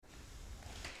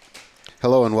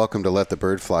Hello and welcome to Let the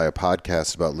Bird Fly, a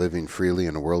podcast about living freely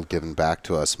in a world given back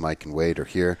to us. Mike and Wade are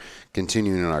here,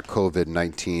 continuing our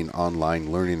COVID-19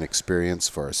 online learning experience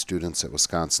for our students at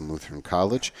Wisconsin Lutheran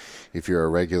College. If you're a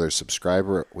regular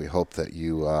subscriber, we hope that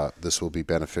this will be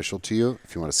beneficial to you.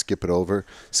 If you want to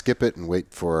skip it and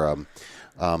wait for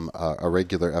a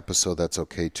regular episode, that's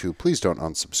okay too. Please don't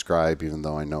unsubscribe, even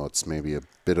though I know it's maybe a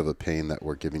bit of a pain that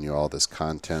we're giving you all this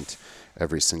content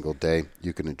every single day.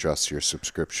 You can adjust your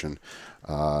subscription.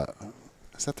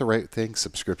 Is that the right thing?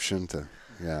 Subscription to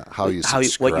how you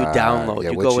subscribe. What you download.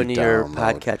 You go into your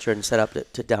podcatcher and set up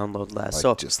to download less.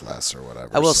 Like just less or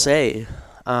whatever. I will say,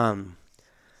 you're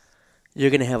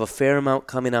going to have a fair amount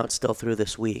coming out still through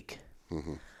this week.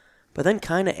 Mm-hmm. But then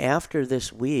kind of after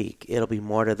this week, it'll be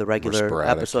more to the regular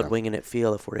episode Winging It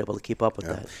feel if we're able to keep up with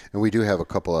that. And we do have a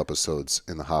couple episodes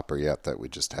in the hopper yet that we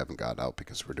just haven't got out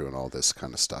because we're doing all this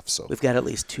kind of stuff. So we've got at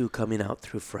least 2 coming out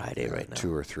through Friday right now.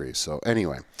 2 or 3. So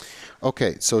anyway,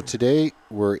 okay, so today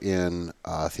we're in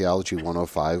Theology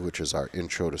 105, which is our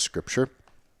intro to Scripture.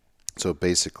 So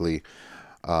basically,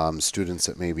 students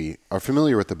that maybe are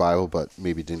familiar with the Bible but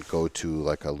maybe didn't go to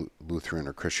like a Lutheran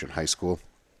or Christian high school.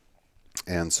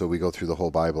 And so we go through the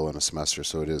whole Bible in a semester,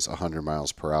 so it is 100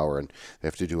 miles per hour, and they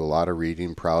have to do a lot of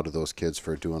reading. Proud of those kids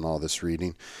for doing all this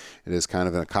reading. It is kind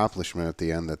of an accomplishment at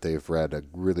the end that they've read a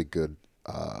really good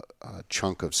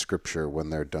chunk of Scripture when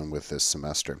they're done with this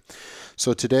semester.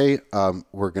 So today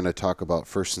we're going to talk about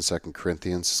 1st and 2nd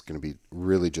Corinthians. It's going to be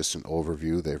really just an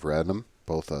overview. They've read them,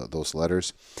 both those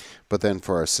letters. But then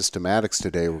for our systematics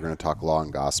today, we're going to talk law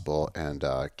and gospel and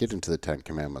get into the 10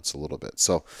 Commandments a little bit.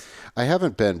 So I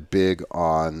haven't been big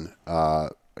on,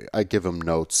 I give them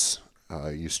notes.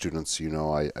 You students,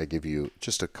 I give you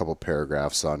just a couple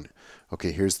paragraphs on,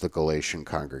 okay, here's the Galatian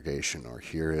congregation, or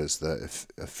here is the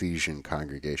Ephesian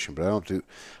congregation. But I don't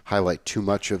highlight too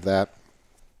much of that.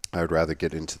 I would rather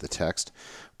get into the text.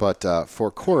 But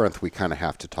for Corinth, we kind of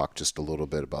have to talk just a little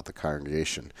bit about the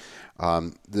congregation.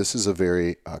 This is a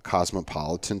very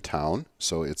cosmopolitan town,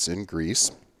 so it's in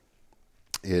Greece.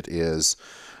 It is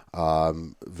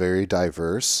very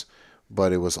diverse,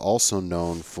 but it was also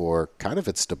known for kind of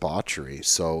its debauchery.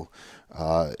 So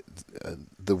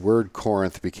the word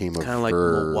Corinth became a verb. Kind of like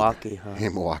Milwaukee, huh? Hey,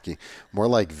 Milwaukee. More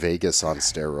like Vegas on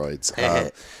steroids.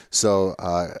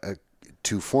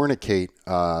 To fornicate,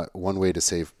 one way to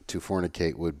say to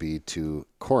fornicate would be to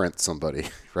Corinth somebody,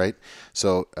 right?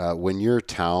 So when your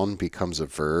town becomes a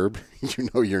verb,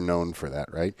 you're known for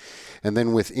that, right? And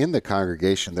then within the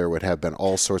congregation, there would have been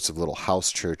all sorts of little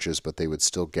house churches, but they would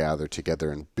still gather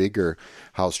together in bigger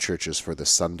house churches for the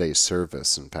Sunday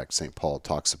service. In fact, St. Paul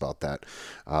talks about that.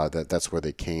 That's where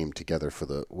they came together for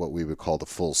what we would call the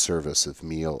full service of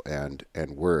meal and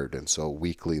word. And so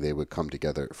weekly they would come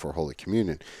together for Holy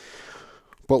Communion.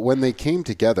 But when they came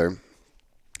together,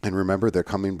 and remember, they're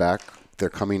coming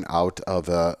out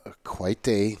of quite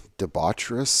a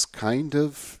debaucherous kind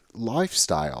of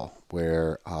lifestyle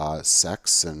where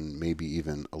sex and maybe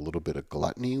even a little bit of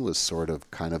gluttony was sort of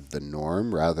kind of the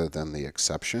norm rather than the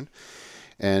exception.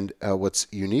 And what's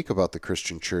unique about the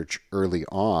Christian church early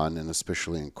on, and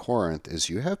especially in Corinth, is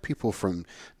you have people from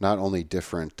not only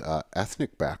different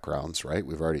ethnic backgrounds, right?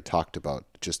 We've already talked about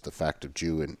just the fact of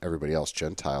Jew and everybody else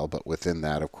Gentile, but within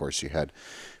that, of course, you had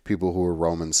people who were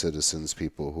Roman citizens,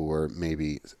 people who were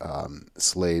maybe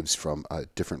slaves from a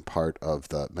different part of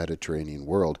the Mediterranean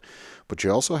world. But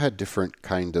you also had different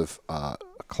kind of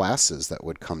classes that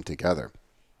would come together.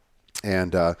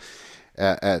 And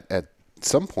at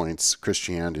some points,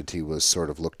 Christianity was sort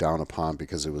of looked down upon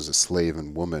because it was a slave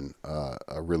and woman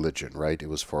religion, right? It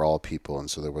was for all people,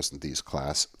 and so there wasn't these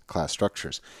class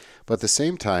structures. But at the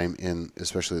same time, in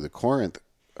especially the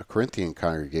Corinthian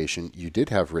congregation, you did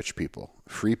have rich people,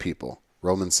 free people,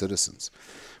 Roman citizens,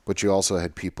 but you also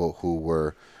had people who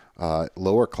were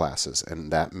lower classes,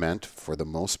 and that meant, for the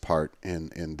most part,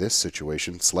 in this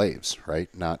situation, slaves,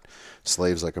 right? Not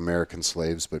slaves like American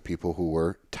slaves, but people who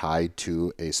were tied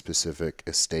to a specific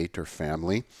estate or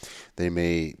family. They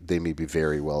may be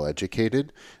very well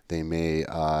educated. They may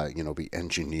be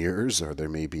engineers, or they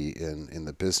may be in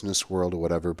the business world or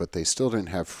whatever, but they still didn't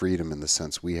have freedom in the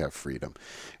sense we have freedom.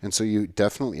 And so you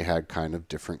definitely had kind of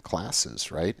different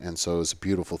classes, right? And so it was a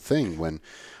beautiful thing when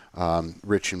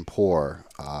rich and poor,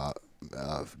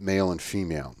 male and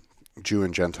female, Jew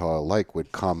and Gentile alike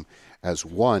would come as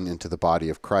one into the body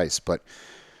of Christ. But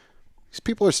these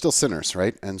people are still sinners,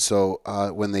 right? And so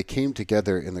when they came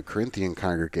together in the Corinthian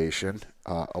congregation,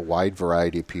 a wide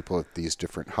variety of people at these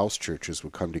different house churches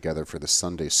would come together for the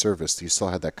Sunday service. You still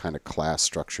had that kind of class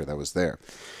structure that was there.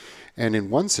 And in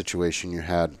one situation, you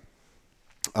had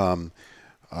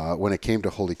when it came to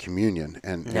Holy Communion.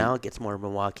 And now it gets more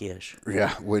Milwaukee-ish.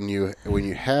 Yeah, when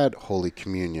you had Holy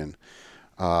Communion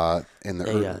in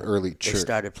the early church. They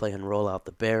started playing Roll Out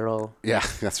the Barrel. Yeah,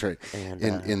 that's right. And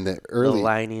in the early... the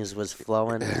Liney's was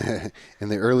flowing. In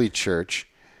the early church,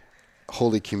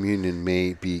 Holy Communion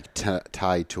may be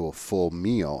tied to a full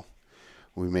meal.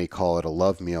 We may call it a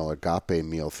love meal, agape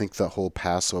meal. Think the whole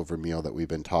Passover meal that we've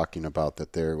been talking about,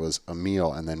 that there was a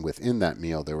meal, and then within that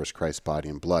meal there was Christ's body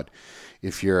and blood.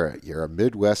 If you're a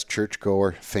Midwest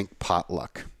churchgoer, think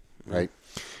potluck, right?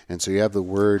 And so you have the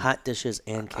word... hot dishes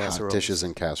and casseroles. Hot dishes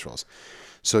and casseroles.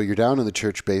 So you're down in the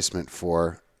church basement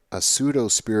for a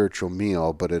pseudo-spiritual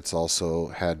meal, but it's also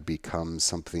had become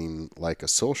something like a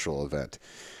social event.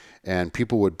 And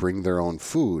people would bring their own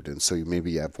food. And so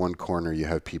maybe you have one corner, you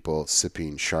have people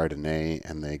sipping Chardonnay,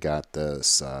 and they got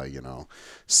this,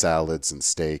 salads and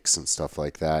steaks and stuff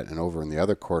like that. And over in the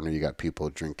other corner, you got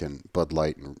people drinking Bud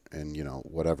Light and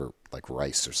whatever, like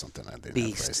rice or something. They didn't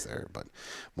have rice there, but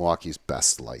Milwaukee's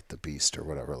Best Light, the Beast or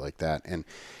whatever like that. And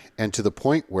to the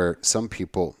point where some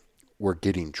people were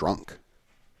getting drunk,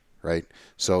 right?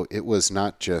 So it was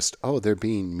not just, they're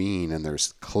being mean and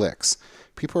there's cliques.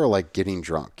 People are like getting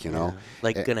drunk,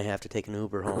 like gonna have to take an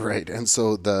Uber home, right? And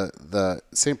so the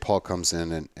St. Paul comes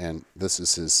in, and this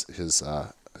is his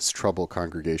trouble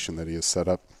congregation that he has set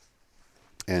up,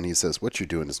 and he says, "What you're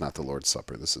doing is not the Lord's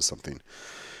Supper. This is something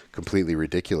completely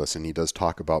ridiculous." And he does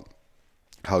talk about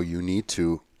how you need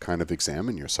to kind of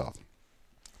examine yourself.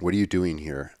 What are you doing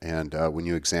here? And when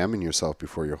you examine yourself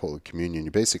before your Holy Communion,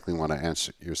 you basically want to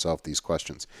answer yourself these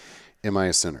questions: Am I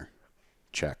a sinner?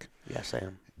 Check. Yes, I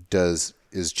am.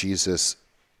 Is Jesus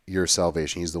your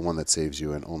salvation? He's the one that saves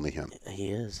you, and only him. He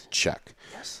is. Check.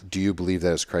 Yes. Do you believe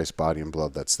that it's Christ's body and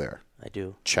blood that's there? I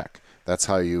do. Check. That's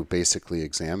how you basically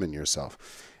examine yourself.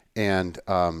 And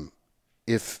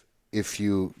if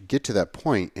you get to that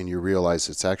point and you realize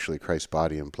it's actually Christ's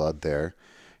body and blood there,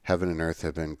 heaven and earth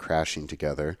have been crashing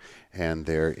together, and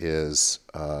there's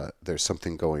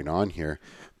something going on here.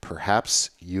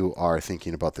 Perhaps you are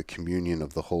thinking about the communion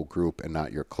of the whole group and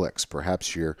not your cliques.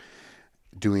 Perhaps you're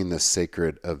doing this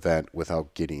sacred event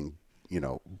without getting,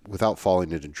 without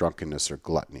falling into drunkenness or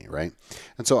gluttony, right?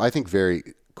 And so I think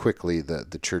very quickly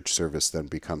the church service then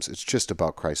becomes, it's just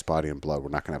about Christ's body and blood. We're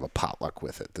not going to have a potluck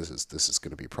with it. This is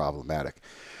going to be problematic.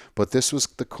 But this was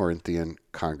the Corinthian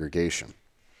congregation.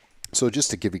 So just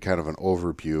to give you kind of an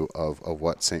overview of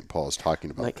what St. Paul is talking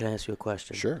about. Mike, can I ask you a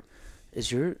question? Sure.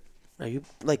 Are you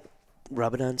like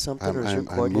rubbing on something, or is your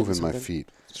cord I'm moving something? my feet.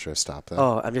 Should I stop that?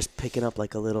 Oh, I'm just picking up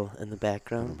like a little in the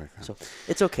background. So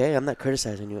it's okay. I'm not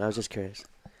criticizing you. I was just curious.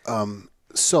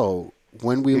 So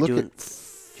when we did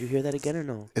you hear that again or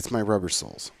no? It's my rubber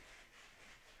soles.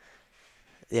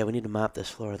 Yeah, we need to mop this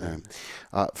floor then.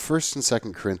 1st and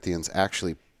 2nd Corinthians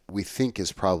actually we think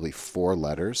is probably 4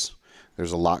 letters.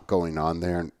 There's a lot going on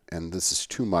there, and this is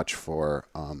too much for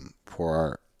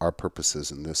our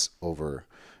purposes in this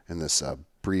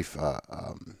brief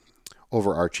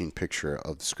overarching picture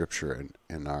of the Scripture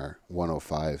in our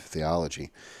 105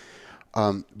 theology.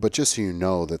 But just so you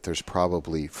know that there's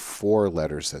probably 4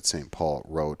 letters that St. Paul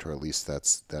wrote, or at least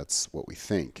that's what we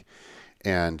think.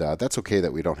 And that's okay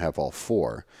that we don't have all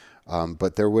 4.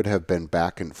 But there would have been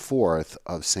back and forth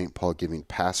of St. Paul giving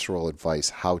pastoral advice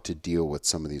how to deal with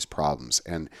some of these problems.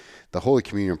 And the Holy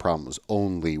Communion problem was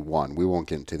only one. We won't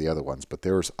get into the other ones, but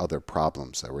there was other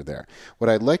problems that were there. What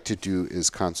I'd like to do is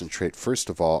concentrate, first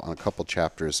of all, on a couple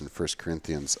chapters in 1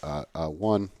 Corinthians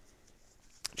 1,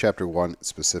 chapter 1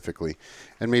 specifically,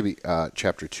 and maybe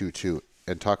chapter 2 too,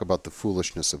 and talk about the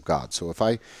foolishness of God. So if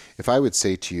I would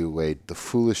say to you, Wade, the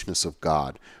foolishness of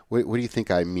God, what do you think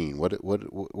I mean?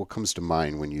 What comes to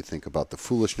mind when you think about the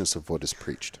foolishness of what is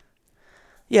preached?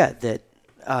 Yeah, that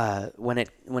when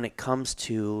it comes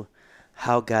to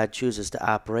how God chooses to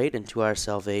operate into our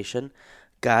salvation,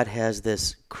 God has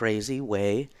this crazy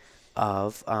way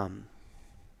of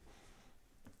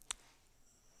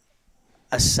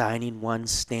assigning one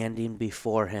standing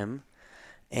before Him,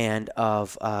 and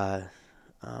of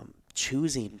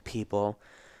choosing people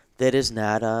that is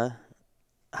not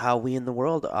how we in the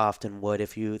world often would.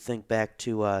 If you think back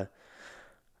to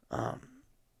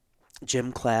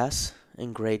gym class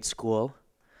in grade school,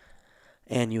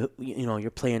 and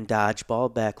you're playing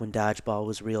dodgeball back when dodgeball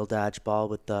was real dodgeball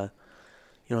with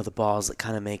the balls that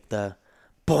kind of make the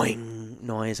boing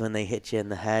noise when they hit you in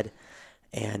the head,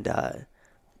 and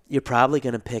you're probably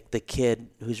going to pick the kid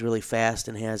who's really fast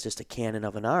and has just a cannon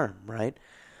of an arm, right?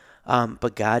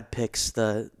 But God picks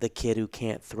the kid who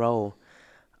can't throw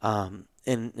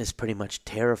and is pretty much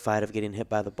terrified of getting hit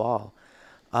by the ball.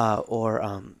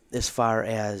 Or as far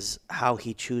as how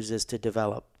He chooses to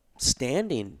develop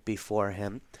standing before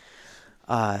him.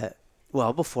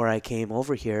 Well, before I came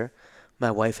over here,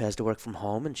 my wife has to work from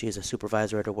home, and she's a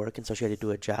supervisor at her work, and so she had to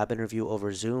do a job interview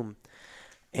over Zoom.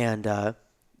 And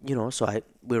so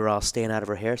we were all staying out of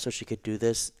her hair so she could do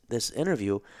this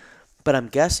interview. But I'm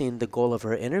guessing the goal of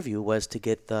her interview was to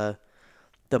get the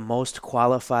most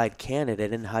qualified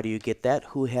candidate. And how do you get that?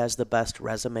 Who has the best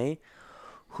resume?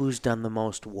 Who's done the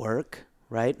most work,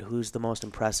 right? Who's the most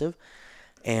impressive?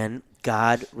 And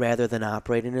God, rather than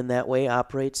operating in that way,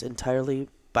 operates entirely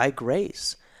by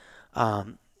grace.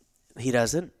 He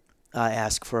doesn't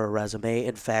ask for a resume.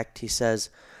 In fact, he says,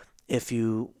 if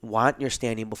you want your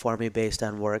standing before me based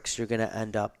on works, you're going to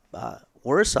end up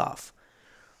worse off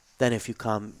than if you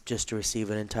come just to receive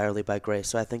it entirely by grace.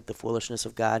 So I think the foolishness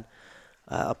of God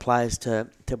applies to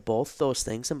both those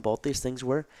things, and both these things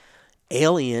were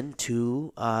alien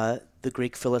to the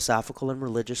Greek philosophical and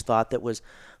religious thought that was,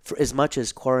 for as much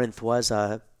as Corinth was,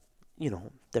 they're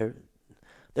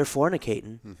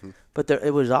fornicating, but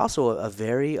it was also a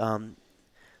very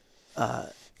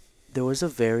there was a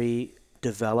very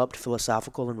developed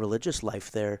philosophical and religious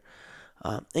life there.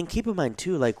 And keep in mind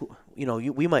too,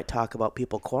 we might talk about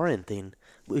people Corinthing.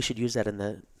 We should use that in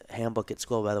the handbook at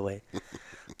school, by the way.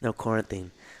 No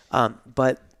Corinthing,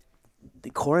 but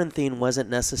the Corinthine wasn't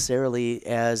necessarily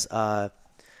as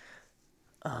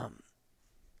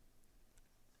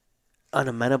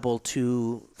unamenable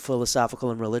to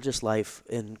philosophical and religious life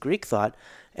in Greek thought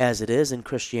as it is in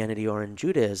Christianity or in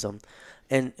Judaism.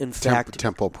 And in fact,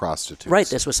 temple prostitutes. Right,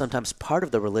 this was sometimes part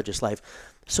of the religious life.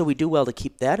 So we do well to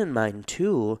keep that in mind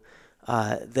too,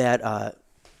 that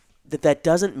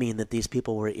doesn't mean that these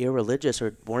people were irreligious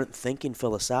or weren't thinking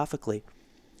philosophically.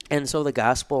 And so the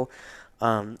gospel,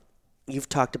 you've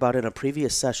talked about in a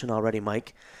previous session already,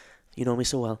 Mike. You know me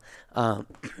so well.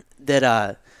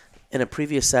 That in a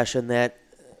previous session that,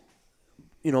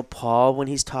 Paul, when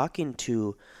he's talking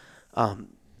to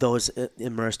those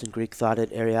immersed in Greek thought at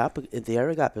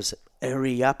the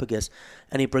Areopagus,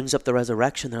 and he brings up the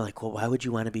resurrection, they're like, well, why would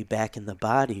you want to be back in the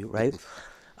body, right?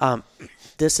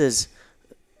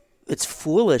 It's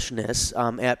foolishness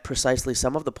at precisely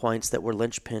some of the points that were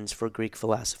linchpins for Greek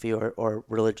philosophy or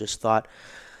religious thought.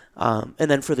 And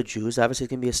then for the Jews, obviously, it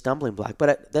can be a stumbling block.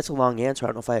 But that's a long answer. I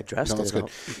don't know if I addressed it. No, that's good.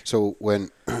 So when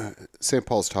St.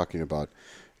 Paul's talking about,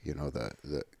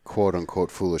 the quote-unquote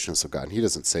foolishness of God, and he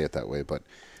doesn't say it that way, but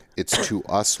it's to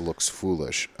us looks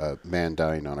foolish, a man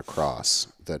dying on a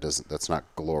cross. That's not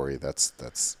glory. That's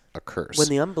a curse. When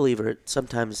the unbeliever,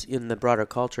 sometimes in the broader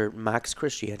culture, mocks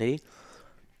Christianity,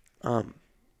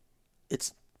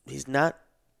 he's not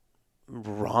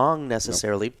wrong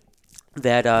necessarily.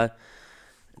 Nope.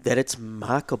 That it's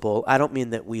mockable. I don't mean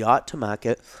that we ought to mock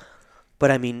it, but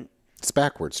I mean it's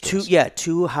backwards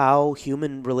to how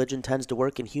human religion tends to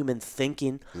work and human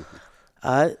thinking.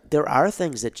 Mm-hmm. There are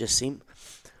things that just seem,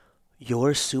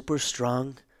 your super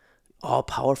strong,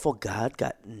 all-powerful God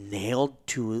got nailed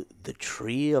to the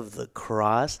tree of the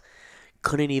cross,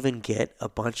 couldn't even get a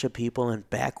bunch of people in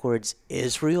backwards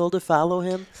Israel to follow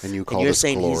him. And you're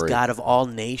saying glory. He's God of all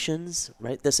nations,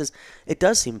 right? It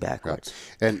does seem backwards.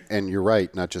 Right. And you're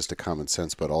right, not just to common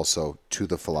sense, but also to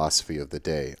the philosophy of the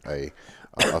day, a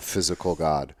physical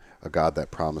God, a God that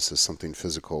promises something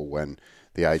physical when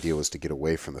the idea was to get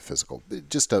away from the physical.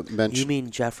 Just to mention. You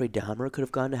mean Jeffrey Dahmer could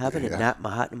have gone to heaven and not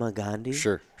Mahatma Gandhi?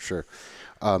 Sure.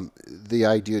 The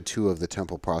idea, too, of the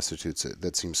temple prostitutes,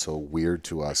 that seems so weird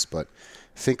to us, but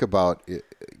think about it,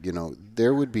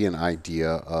 there would be an idea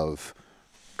of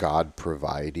God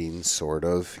providing, sort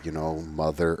of,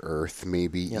 Mother Earth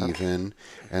maybe even.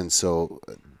 And so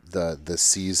the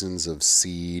seasons of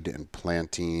seed and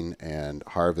planting and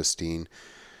harvesting,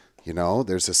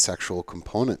 there's a sexual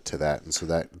component to that. And so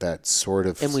that sort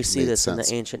of And we see this sense.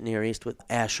 In the ancient Near East with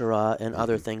Asherah and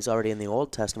other things already in the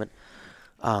Old Testament.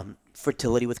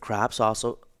 Fertility with crops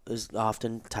also is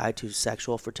often tied to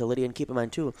sexual fertility. And keep in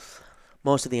mind, too,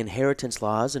 most of the inheritance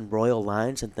laws and royal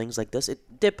lines and things like this,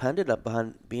 it depended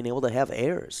upon being able to have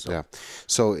heirs. So. Yeah.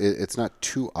 So it's not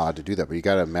too odd to do that. But you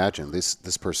got to imagine this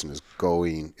person is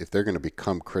going, if they're going to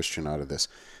become Christian out of this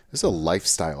is a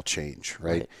lifestyle change,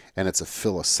 right? And it's a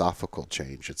philosophical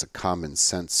change. It's a common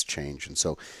sense change. And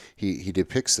so he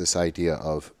depicts this idea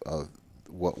of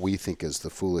what we think is the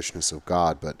foolishness of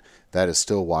God, but that is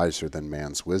still wiser than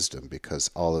man's wisdom because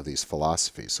all of these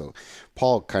philosophies. So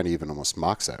Paul kind of even almost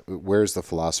mocks that. Where's the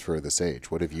philosopher of this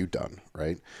age? What have you done,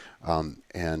 right?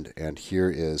 And here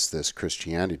is this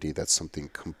Christianity that's something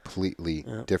completely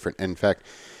different. In fact,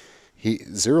 he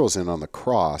zeroes in on the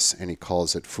cross and he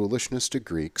calls it foolishness to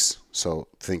Greeks. So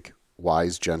think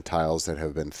wise Gentiles that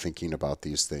have been thinking about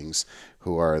these things,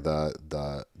 who are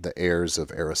the heirs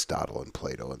of Aristotle and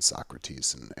Plato and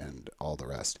Socrates and all the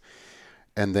rest.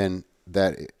 And then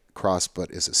that cross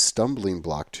but is a stumbling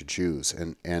block to Jews.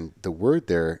 And the word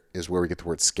there is where we get the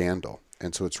word scandal.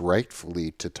 And so it's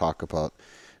rightfully to talk about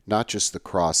not just the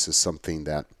cross as something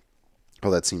that,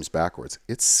 oh, that seems backwards.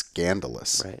 It's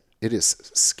scandalous. Right. It is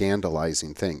a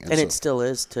scandalizing thing. And so, it still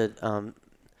is to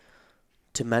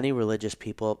many religious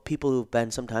people who've been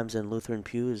sometimes in Lutheran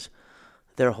pews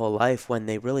their whole life, when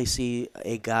they really see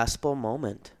a gospel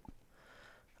moment,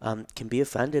 can be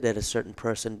offended at a certain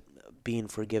person being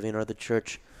forgiving or the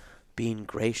church being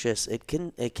gracious. It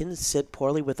can sit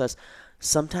poorly with us,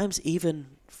 sometimes even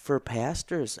for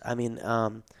pastors. I mean,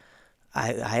 I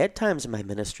had times in my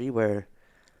ministry where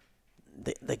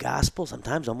the gospel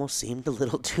sometimes almost seemed a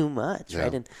little too much,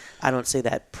 right? And I don't say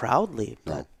that proudly,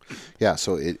 but no. Yeah.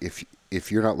 So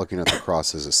if you're not looking at the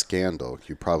cross as a scandal,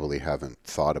 you probably haven't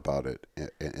thought about it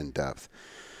in depth.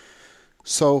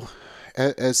 So,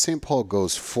 as St. Paul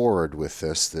goes forward with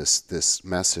this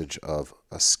message of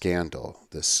a scandal,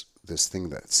 this thing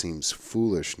that seems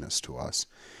foolishness to us,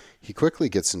 he quickly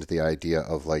gets into the idea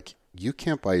of, like, you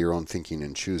can't, by your own thinking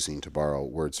and choosing, to borrow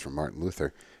words from Martin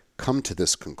Luther, come to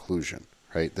this conclusion,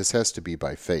 right? This has to be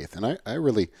by faith. And I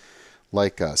really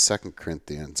like 2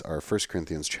 Corinthians, or 1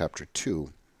 Corinthians chapter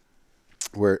 2,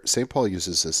 where St. Paul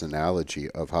uses this analogy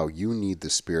of how you need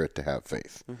the Spirit to have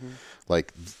faith. Mm-hmm.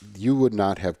 Like, you would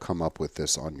not have come up with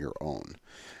this on your own.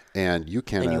 And you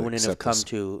cannot and you wouldn't have come this.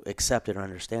 To accept it or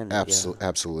understand it.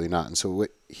 Absolutely not. And so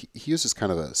he uses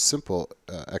kind of a simple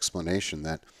explanation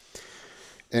that,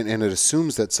 and it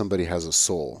assumes that somebody has a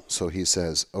soul. So he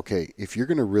says, okay, if you're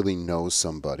going to really know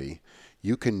somebody,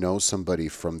 you can know somebody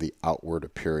from the outward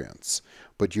appearance,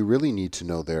 but you really need to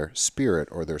know their spirit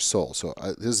or their soul. So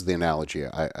this is the analogy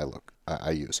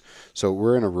I use. So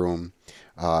we're in a room,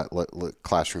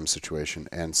 classroom situation,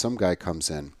 and some guy comes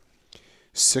in,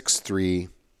 6'3",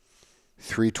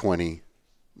 320,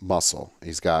 muscle.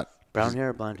 He's got brown hair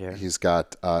or blonde hair. He's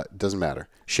got doesn't matter.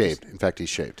 Shaved. In fact, he's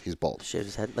shaved. He's bald. Shaved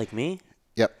his head like me.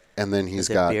 Yep. And then he's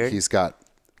got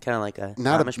kind of like a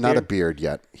not a beard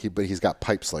yet. But he's got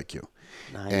pipes like you.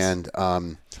 Nice.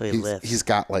 And he's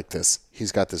got like this.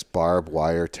 He's got this barbed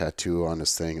wire tattoo on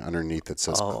his thing underneath that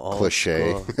says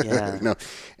cliche. Cool.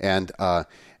 Yeah.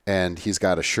 And he's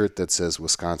got a shirt that says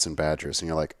Wisconsin Badgers, and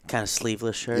you're like, kind of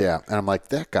sleeveless shirt. Yeah. And I'm like,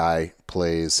 that guy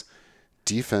plays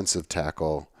defensive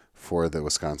tackle for the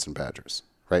Wisconsin Badgers,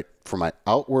 right? For my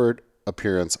outward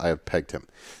appearance, I have pegged him.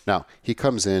 Now, he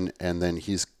comes in, and then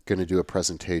he's going to do a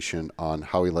presentation on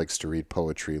how he likes to read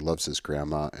poetry, loves his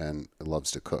grandma, and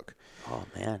loves to cook. Oh,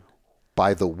 man.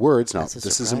 By the words, now,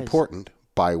 this is important.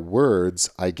 By words,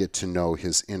 I get to know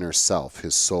his inner self,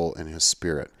 his soul, and his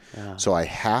spirit. Yeah. So I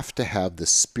have to have the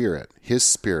spirit, his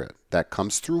spirit, that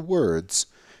comes through words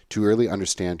to really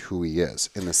understand who he is.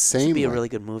 In the same way. This would be a really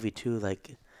good movie, too,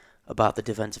 like, about the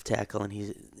defensive tackle, and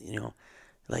he's,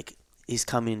 he's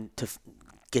coming to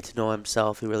get to know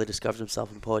himself. He really discovers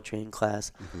himself in poetry in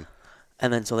class. Mm-hmm.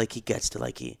 And then so, he gets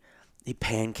to, he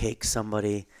pancakes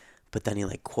somebody, but then he,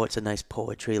 quotes a nice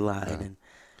poetry line. Yeah. And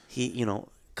he,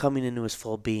 coming into his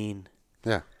full being.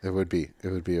 Yeah, it would be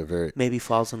a very... Maybe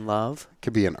falls in love.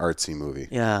 Could be an artsy movie.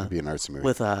 Yeah. Could be an artsy movie.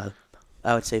 With, I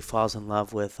would say falls in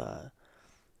love with, a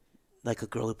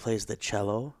girl who plays the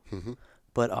cello, mm-hmm.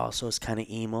 but also is kind of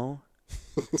emo.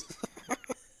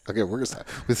 Okay, we're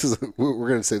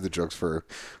gonna save the jokes for.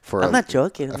 I'm not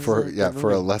joking. For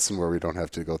a lesson where we don't have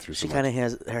to go through. She kind of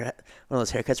has one of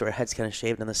those haircuts where her head's kind of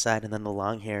shaved on the side, and then the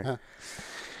long hair.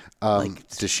 Huh.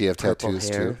 Does she have tattoos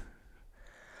hair. too?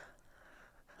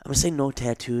 I'm gonna say no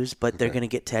tattoos, but they're gonna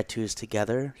get tattoos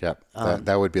together. Yep,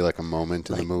 that would be like a moment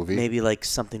in the movie. Maybe like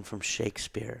something from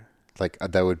Shakespeare. Like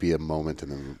that would be a moment in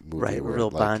the movie. Right, a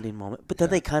real bonding moment. But then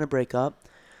they kind of break up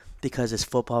because his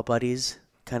football buddies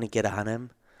kind of get on him.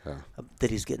 Yeah.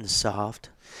 That he's getting soft,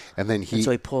 and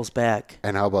so he pulls back.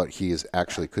 And how about he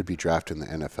could be drafted in the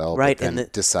NFL, right? But then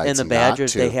decides and the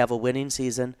Badgers, not to. They have a winning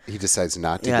season. He decides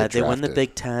not to. Yeah, they win the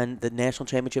Big Ten. The national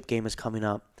championship game is coming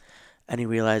up, and he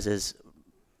realizes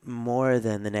more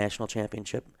than the national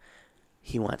championship,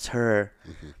 he wants her.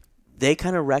 Mm-hmm. They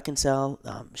kind of reconcile.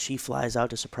 She flies out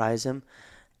to surprise him,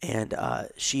 and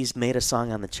she's made a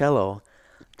song on the cello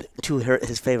to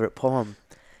his favorite poem.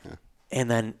 And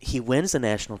then he wins the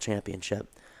national championship,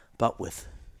 but with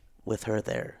her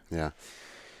there. Yeah.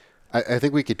 I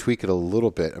think we could tweak it a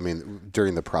little bit. I mean,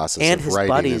 during the process of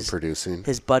writing and producing.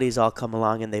 His buddies all come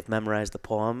along, and they've memorized the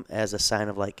poem as a sign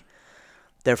of,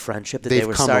 their friendship, that they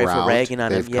were sorry for ragging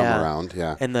on him. They've come around,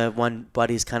 yeah. And the one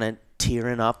buddy's kind of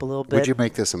tearing up a little bit. Would you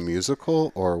make this a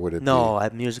musical, or would it No, a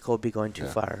musical would be going too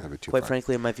far. that'd be too Quite far.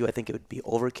 frankly, in my view, I think it would be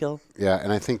overkill. Yeah,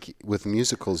 and I think with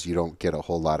musicals, you don't get a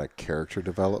whole lot of character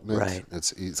development. Right.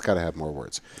 It's got to have more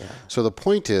words. Yeah. So the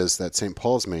point is that St.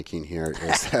 Paul's making here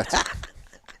is that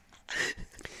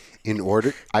in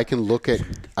order, I can look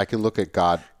at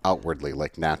God outwardly,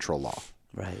 like natural law.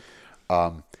 Right.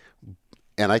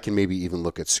 And I can maybe even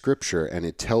look at Scripture, and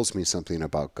it tells me something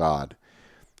about God.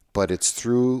 But it's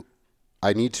through,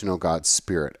 I need to know God's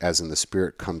Spirit, as in the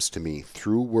Spirit comes to me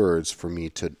through words for me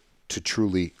to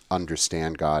truly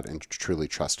understand God and truly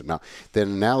trust Him. Now, the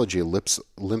analogy limps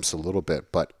a little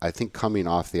bit, but I think coming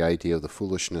off the idea of the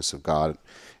foolishness of God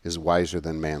is wiser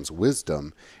than man's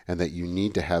wisdom, and that you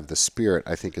need to have the Spirit,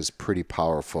 I think is pretty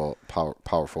powerful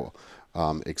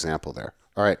example there.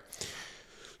 All right.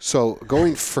 So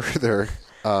going further...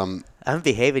 I'm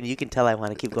behaving. You can tell I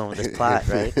want to keep going with this plot,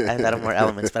 right? I thought of more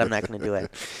elements, but I'm not going to do it.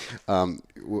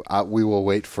 We will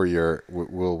wait for your.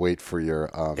 We'll wait for your.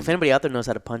 If anybody out there knows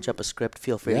how to punch up a script,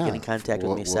 feel free to get in contact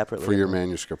with me separately. For your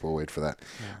manuscript, we'll wait for that.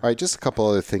 Yeah. All right, just a couple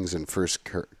other things in 1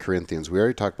 Corinthians. We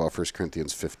already talked about 1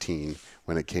 Corinthians 15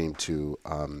 when it came to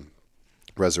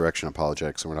resurrection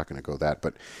apologetics, and we're not going to go that.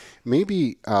 But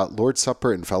maybe Lord's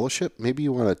Supper and fellowship. Maybe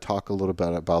you want to talk a little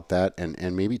bit about that,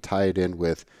 and maybe tie it in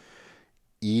with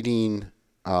eating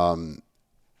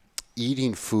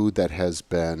food that has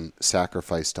been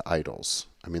sacrificed to idols.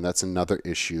 I mean, that's another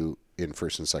issue in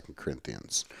 1 and 2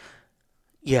 Corinthians.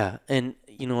 Yeah, and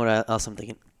you know what else I'm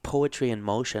thinking? Poetry in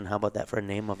motion. How about that for a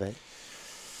name of it?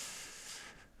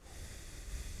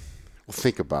 Well,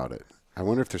 think about it. I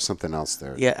wonder if there's something else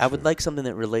there. Yeah, I would like something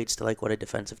that relates to like what a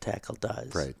defensive tackle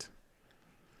does. Right.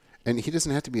 And he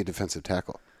doesn't have to be a defensive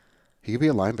tackle. He could be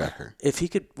a linebacker.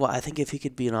 I think if he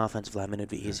could be an offensive lineman, it'd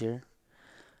be easier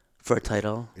for a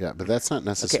title. Yeah, but that's not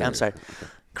necessary. Okay, I'm sorry.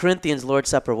 Corinthians, Lord's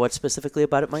Supper, what specifically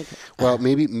about it, Mike? Well,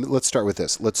 maybe let's start with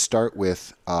this. Let's start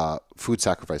with food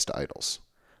sacrificed to idols.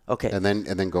 Okay. And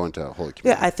then go into Holy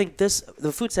Communion. Yeah, I think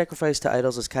the food sacrifice to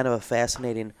idols is kind of a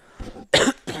fascinating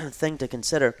thing to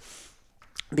consider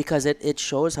because it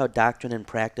shows how doctrine and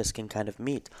practice can kind of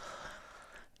meet.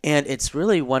 And it's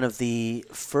really one of the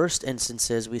first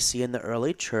instances we see in the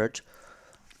early church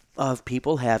of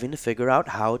people having to figure out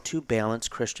how to balance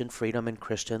Christian freedom and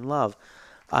Christian love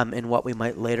in what we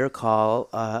might later call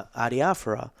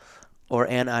adiaphora or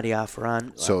an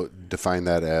adiaphoron. So define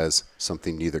that as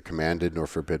something neither commanded nor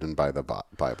forbidden by the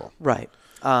Bible. Right.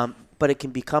 But it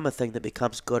can become a thing that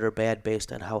becomes good or bad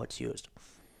based on how it's used.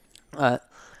 But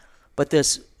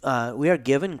we are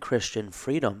given Christian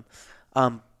freedom,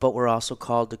 but we're also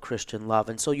called to Christian love.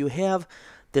 And so you have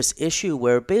this issue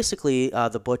where basically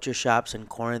the butcher shops in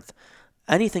Corinth,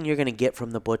 anything you're going to get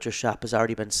from the butcher shop has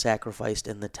already been sacrificed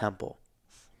in the temple.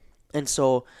 And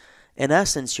so, in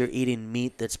essence, you're eating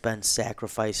meat that's been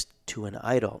sacrificed to an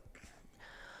idol.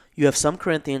 You have some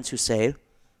Corinthians who say,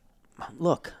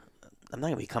 look, I'm not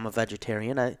going to become a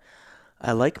vegetarian.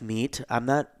 I like meat. I'm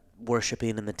not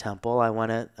worshiping in the temple. I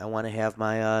want to have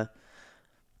my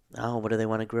what do they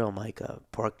want to grill, Mike?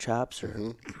 Pork chops,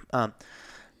 or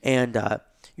and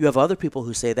you have other people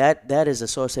who say that is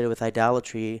associated with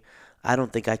idolatry. I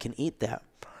don't think I can eat that.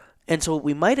 And so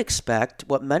we might expect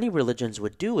what many religions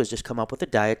would do is just come up with a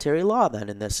dietary law then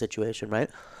in this situation, right?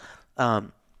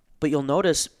 But you'll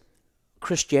notice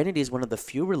Christianity is one of the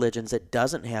few religions that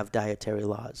doesn't have dietary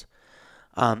laws.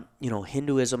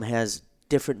 Hinduism has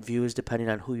different views depending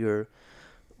on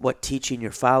what teaching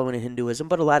you're following in Hinduism,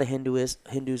 but a lot of Hindus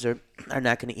are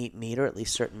not going to eat meat, or at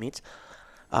least certain meats.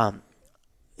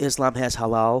 Islam has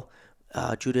halal,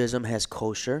 Judaism has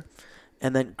kosher,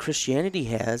 and then Christianity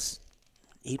has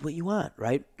eat what you want,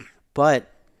 right?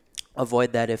 But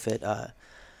avoid that if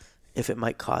it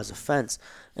might cause offense.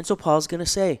 And so Paul's going to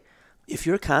say, if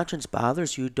your conscience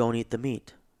bothers you, don't eat the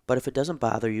meat. But if it doesn't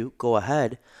bother you, go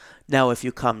ahead. Now, if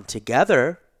you come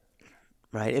together,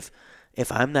 right,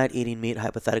 if I'm not eating meat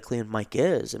hypothetically and Mike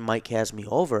is, and Mike has me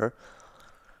over,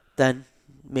 then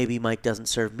maybe Mike doesn't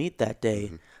serve meat that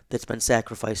day that's been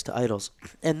sacrificed to idols.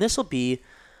 And this will be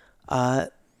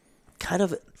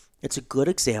it's a good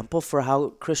example for how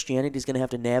Christianity is going to have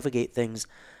to navigate things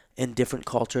in different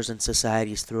cultures and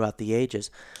societies throughout the ages.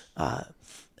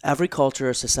 Every culture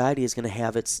or society is going to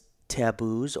have its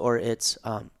taboos or its...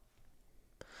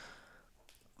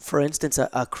 for instance,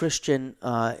 a Christian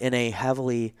in a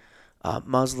heavily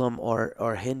Muslim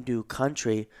or Hindu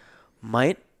country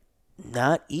might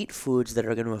not eat foods that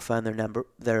are going to offend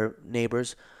their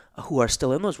neighbors who are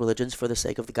still in those religions for the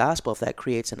sake of the gospel, if that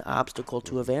creates an obstacle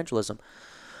to evangelism.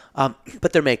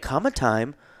 But there may come a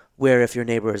time where if your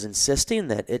neighbor is insisting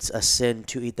that it's a sin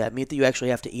to eat that meat, that you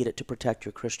actually have to eat it to protect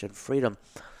your Christian freedom.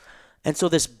 And so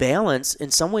this balance,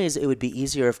 in some ways, it would be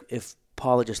easier if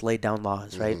Paul had just laid down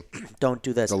laws, right? Don't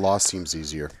do this. The law seems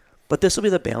easier. But this will be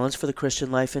the balance for the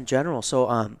Christian life in general. So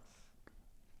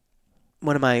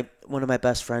one of my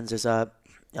best friends is a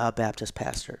Baptist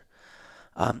pastor.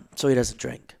 So he doesn't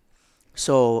drink.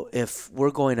 So if we're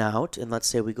going out, and let's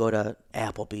say we go to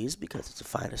Applebee's because it's a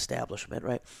fine establishment,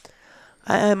 right?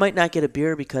 I might not get a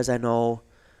beer because I know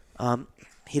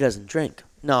he doesn't drink.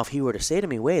 Now, if he were to say to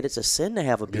me, wait, it's a sin to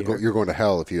have a beer. You're going to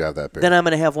hell if you have that beer. Then I'm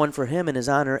going to have one for him in his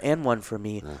honor and one for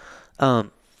me. Yeah.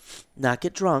 Not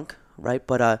get drunk, right?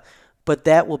 But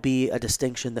that will be a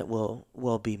distinction that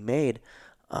will be made.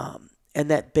 And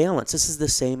that balance, this is the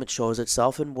same, it shows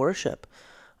itself in worship.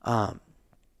 How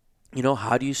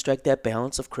do you strike that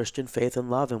balance of Christian faith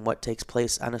and love and what takes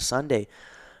place on a Sunday?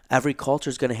 Every culture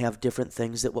is going to have different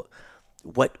things that will...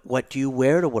 What do you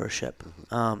wear to worship,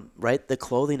 right? The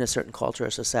clothing a certain culture or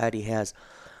society has.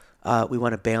 We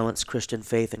want to balance Christian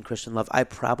faith and Christian love. I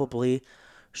probably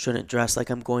shouldn't dress like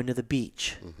I'm going to the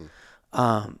beach.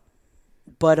 But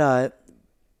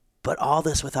all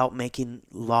this without making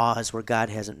laws where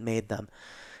God hasn't made them.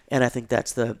 And I think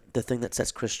that's the thing that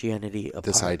sets Christianity apart.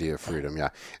 This idea of freedom, yeah.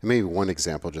 And maybe one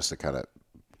example just to kind of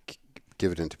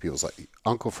give it into people's life.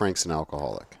 Uncle Frank's an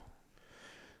alcoholic.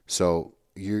 So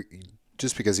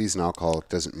just because he's an alcoholic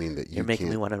doesn't mean that You're making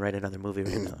me want to write another movie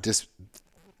right now. Just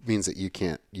means that you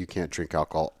can't drink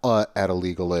alcohol at a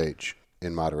legal age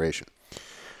in moderation.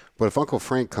 But if Uncle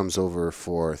Frank comes over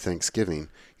for Thanksgiving,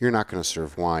 you're not going to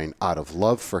serve wine out of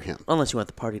love for him. Unless you want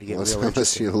the party to get real interesting.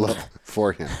 Unless you love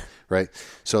for him, right?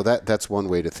 So that's one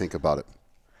way to think about it.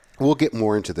 We'll get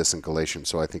more into this in Galatians,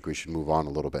 so I think we should move on a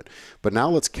little bit. But now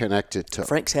let's connect it to...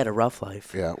 Frank's had a rough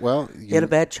life. Yeah, well... He had a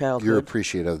bad childhood. You're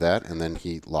appreciative of that, and then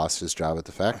he lost his job at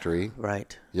the factory.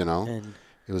 Right. And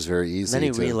it was very easy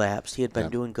then he relapsed. He had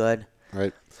been doing good.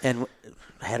 Right. And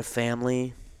had a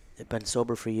family, had been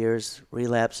sober for years,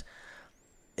 relapse.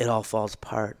 It all falls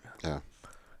apart. Yeah.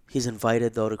 He's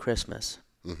invited, though, to Christmas.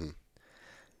 Mm-hmm.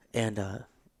 And,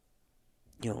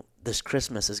 this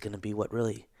Christmas is going to be what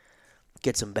really...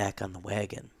 gets him back on the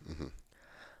wagon. Mm-hmm.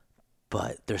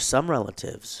 But there's some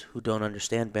relatives who don't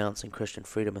understand balancing Christian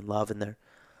freedom and love, and they're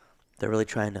really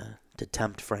trying to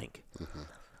tempt Frank. Mm-hmm.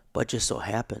 But just so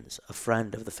happens, a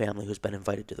friend of the family who's been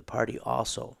invited to the party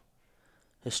also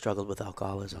has struggled with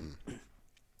alcoholism. Mm-hmm.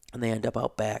 And they end up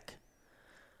out back,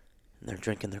 and they're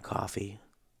drinking their coffee.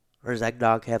 Or does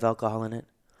eggnog have alcohol in it?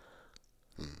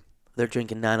 Mm-hmm. They're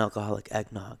drinking non-alcoholic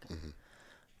eggnog. Mm-hmm.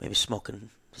 Maybe smoking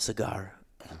a cigar.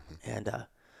 Mm-hmm. And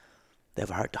they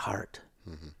have a heart-to-heart.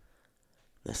 Mm-hmm.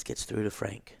 This gets through to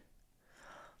Frank.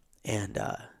 And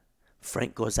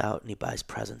Frank goes out and he buys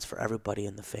presents for everybody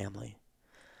in the family.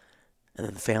 And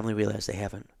then the family realizes they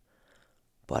haven't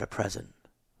bought a present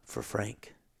for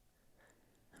Frank.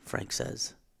 And Frank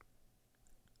says,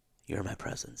 "You're my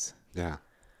presents." Yeah.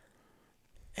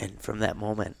 And from that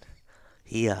moment,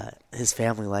 his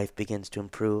family life begins to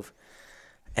improve.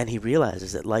 And he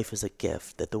realizes that life is a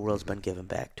gift that the world's been given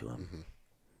back to him.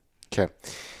 Okay.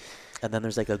 And then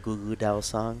there's like a Goo Goo Dolls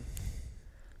song.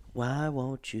 Why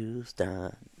won't you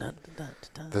stop?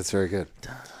 That's very good.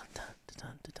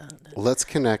 Let's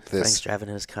connect this. Frank's driving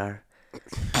in his car.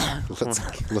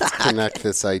 Let's connect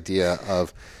this idea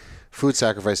of food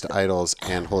sacrifice to idols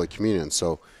and Holy Communion.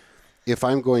 So if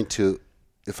I'm going to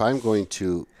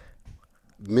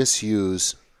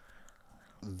misuse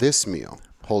this meal,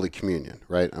 Holy Communion,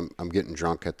 right? I'm getting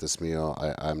drunk at this meal.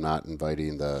 I'm not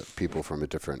inviting the people from a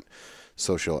different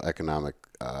social economic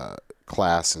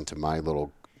class into my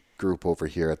little group over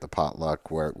here at the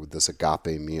potluck with this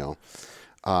agape meal.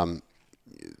 How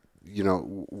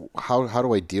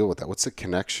do I deal with that? What's the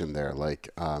connection there? Like,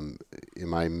 am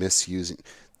I misusing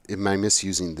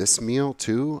this meal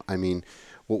too? I mean,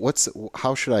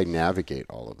 how should I navigate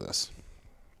all of this?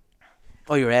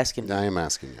 Oh, you're asking me. I am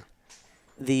asking you.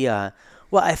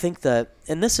 Well, I think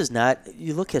and this is not,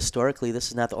 you look historically, this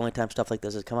is not the only time stuff like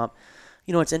this has come up.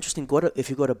 It's interesting, if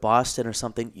you go to Boston or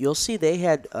something, you'll see they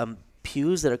had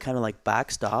pews that are kind of like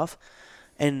boxed off,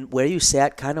 and where you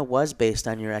sat kind of was based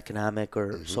on your economic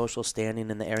or social standing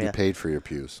in the area. You paid for your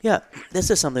pews. Yeah, this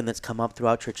is something that's come up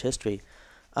throughout church history.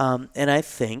 And I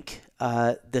think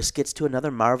this gets to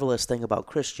another marvelous thing about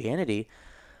Christianity.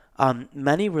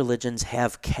 Many religions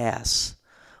have castes,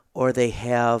 or they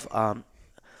have...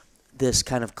 this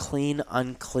kind of clean,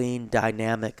 unclean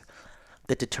dynamic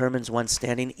that determines one's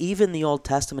standing. Even the Old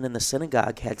Testament in the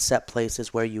synagogue had set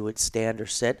places where you would stand or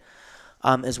sit,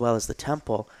 as well as the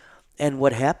temple. And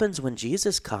what happens when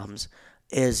Jesus comes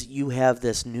is you have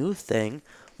this new thing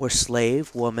where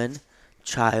slave, woman,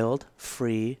 child,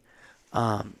 free,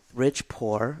 rich,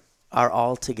 poor are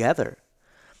all together.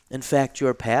 In fact,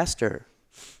 your pastor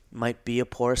might be a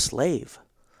poor slave,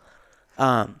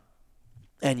 and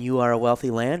you are a wealthy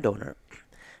landowner.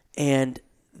 And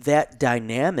that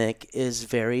dynamic is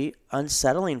very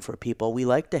unsettling for people. We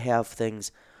like to have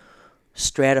things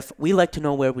we like to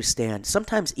know where we stand.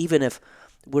 Sometimes even if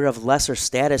we're of lesser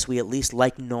status, we at least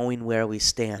like knowing where we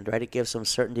stand, right? It gives some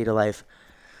certainty to life.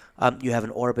 You have an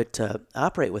orbit to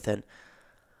operate within.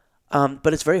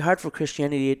 But it's very hard for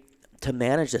Christianity to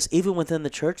manage this. Even within the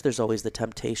church, there's always the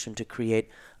temptation to create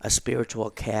a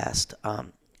spiritual caste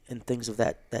and things of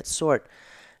that sort.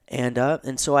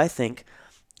 And so I think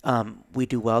we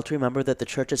do well to remember that the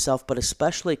church itself, but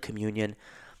especially communion,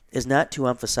 is not to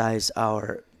emphasize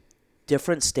our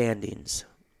different standings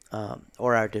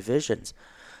or our divisions.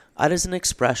 It is an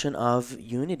expression of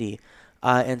unity.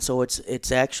 And so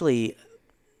it's actually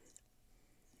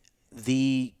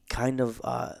the kind of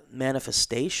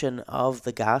manifestation of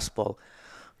the gospel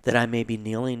that I may be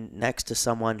kneeling next to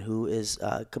someone who is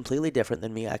completely different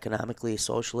than me economically,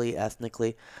 socially,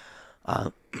 ethnically,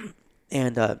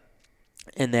 and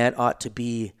that ought to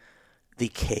be the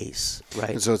case, right?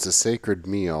 And so it's a sacred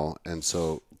meal, and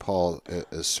so Paul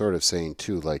is sort of saying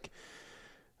too, like,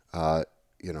 how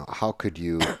could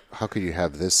you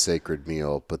have this sacred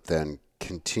meal, but then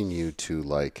continue to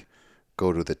like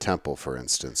go to the temple, for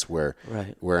instance,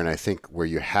 and I think where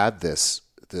you had this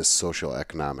social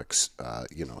economics,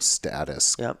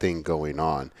 status thing going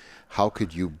on, how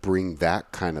could you bring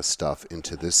that kind of stuff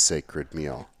into this sacred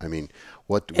meal? I mean,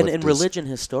 religion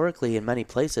historically in many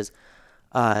places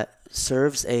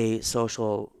serves a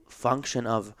social function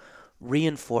of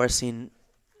reinforcing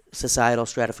societal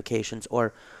stratifications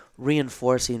or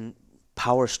reinforcing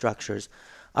power structures.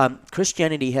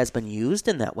 Christianity has been used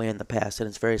in that way in the past, and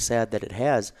it's very sad that it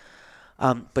has.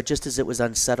 But just as it was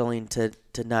unsettling to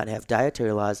not have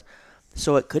dietary laws,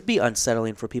 so it could be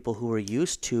unsettling for people who were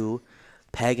used to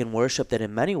pagan worship that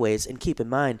in many ways, and keep in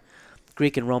mind,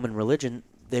 Greek and Roman religion,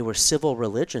 they were civil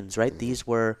religions, right? These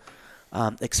were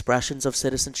expressions of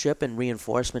citizenship and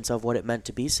reinforcements of what it meant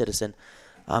to be citizen.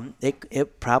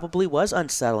 It probably was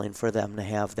unsettling for them to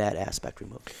have that aspect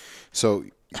removed. So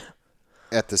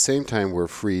at the same time, we're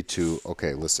free to,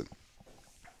 okay, listen,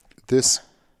 this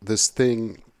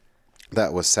thing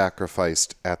that was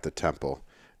sacrificed at the temple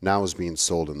now is being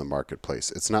sold in the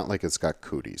marketplace. It's not like it's got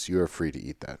cooties. You are free to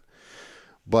eat that.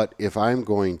 But if I'm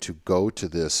going to go to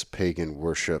this pagan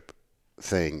worship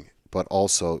thing, but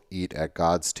also eat at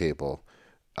God's table,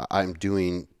 I'm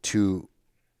doing two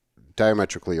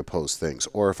diametrically opposed things.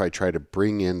 Or if I try to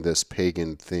bring in this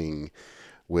pagan thing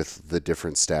with the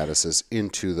different statuses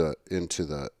into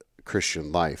the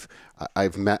Christian life,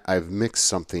 I've mixed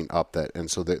something up and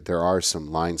so that there are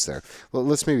some lines there. Well,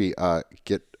 let's maybe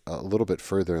get a little bit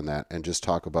further in that and just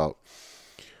talk about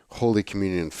Holy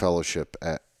Communion fellowship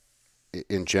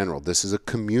in general. This is a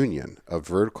communion, a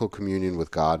vertical communion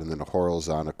with God, and then a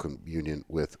horizontal communion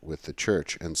with the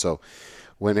church. And so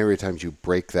when every time you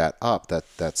break that up,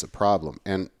 that's a problem.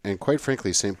 And quite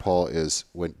frankly, St. Paul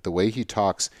when the way he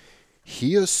talks,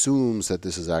 he assumes that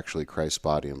this is actually Christ's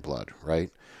body and blood,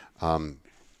 right?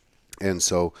 And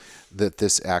so that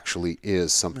this actually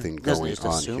is something going on here.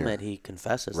 Doesn't just assume it, he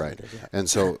confesses right. that it is. Yeah. And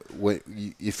so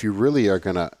if you really are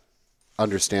going to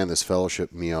understand this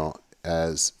fellowship meal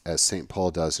as St. Paul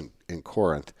does in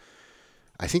Corinth,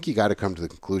 I think you got to come to the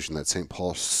conclusion that St.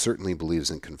 Paul certainly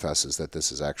believes and confesses that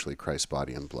this is actually Christ's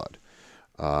body and blood.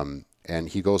 And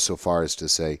he goes so far as to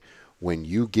say, when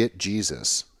you get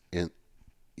Jesus and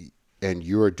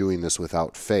you are doing this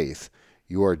without faith,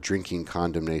 you are drinking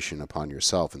condemnation upon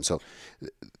yourself. And so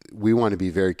we want to be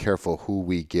very careful who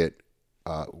we give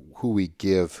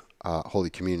Holy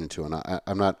Communion to. And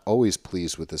I'm not always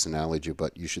pleased with this analogy,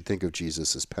 but you should think of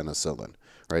Jesus as penicillin,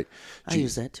 right? I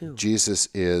use that too. Jesus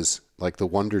is like the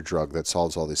wonder drug that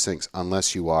solves all these things,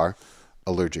 unless you are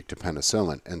allergic to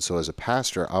penicillin. And so as a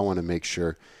pastor, I want to make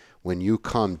sure when you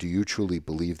come, do you truly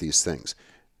believe these things?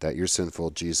 That you're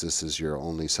sinful, Jesus is your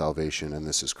only salvation, and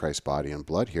this is Christ's body and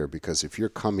blood here. Because if you're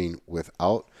coming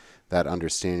without that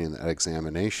understanding, that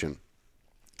examination,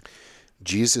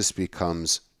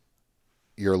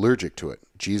 you're allergic to it.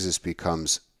 Jesus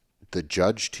becomes the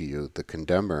judge to you, the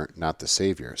condemner, not the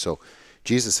savior. So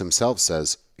Jesus himself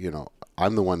says,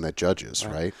 I'm the one that judges,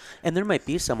 right? And there might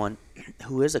be someone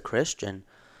who is a Christian,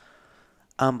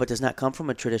 but does not come from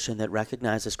a tradition that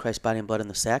recognizes Christ's body and blood in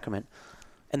the sacrament.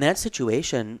 In that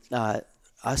situation,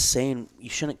 us saying you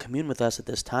shouldn't commune with us at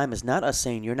this time is not us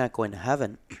saying you're not going to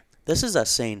heaven. This is us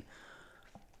saying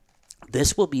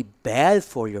this will be bad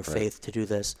for your faith to do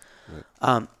this.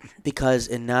 Because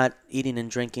in not eating and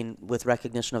drinking with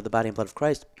recognition of the body and blood of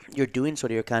Christ, you're doing so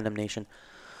to your condemnation.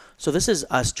 So this is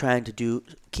us trying to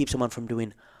keep someone from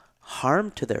doing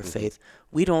harm to their faith.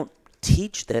 We don't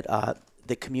teach that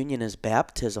that communion is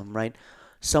baptism, right?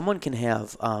 Someone can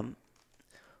have.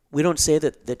 We don't say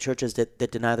that the churches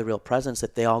that deny the real presence,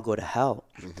 that they all go to hell.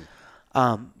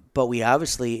 But we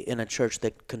obviously, in a church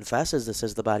that confesses this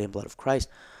as the body and blood of Christ,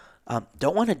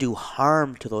 don't want to do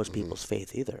harm to those people's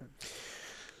faith either.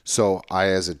 So I,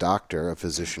 as a doctor, a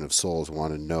physician of souls,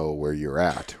 want to know where you're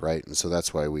at, right? And so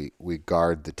that's why we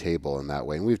guard the table in that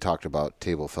way. And we've talked about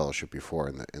table fellowship before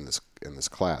in this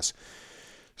class.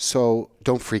 So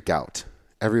don't freak out.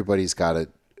 Everybody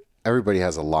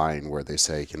has a line where they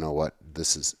say, you know what,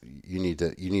 you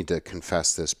need to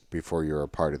confess this before you're a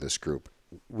part of this group,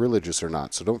 religious or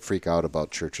not. So don't freak out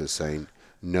about churches saying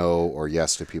no or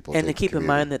yes to people. And to keep in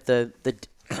mind that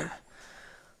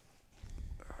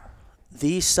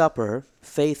the supper,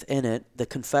 faith in it, the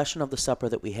confession of the supper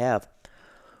that we have,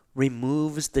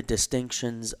 removes the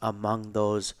distinctions among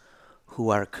those who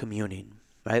are communing,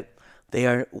 right? They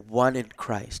are one in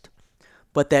Christ.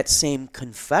 But that same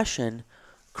confession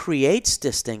creates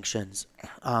distinctions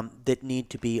that need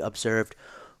to be observed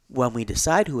when we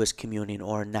decide who is communing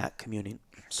or not communing.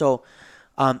 So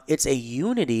it's a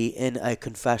unity in a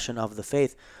confession of the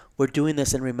faith. We're doing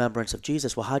this in remembrance of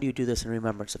Jesus. Well, how do you do this in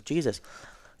remembrance of Jesus?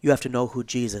 You have to know who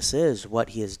Jesus is, what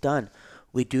he has done.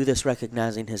 We do this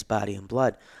recognizing his body and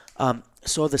blood.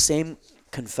 So the same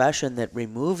confession that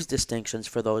removes distinctions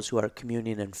for those who are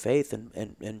communing in faith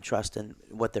and trust in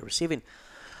what they're receiving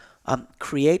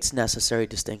creates necessary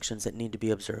distinctions that need to be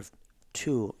observed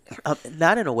too.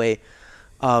 Not in a way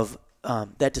of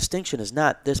that distinction is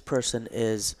not this person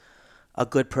is a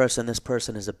good person, this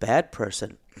person is a bad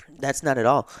person. That's not at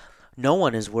all. No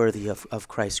one is worthy of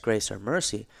Christ's grace or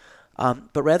mercy,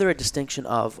 but rather a distinction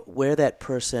of where that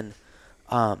person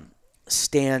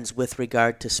stands with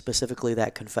regard to specifically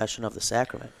that confession of the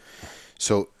sacrament.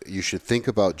 So you should think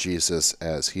about Jesus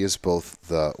as he is both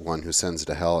the one who sends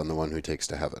to hell and the one who takes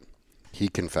to heaven. He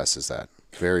confesses that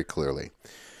very clearly.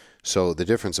 So the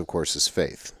difference, of course, is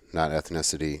faith, not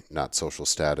ethnicity, not social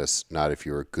status, not if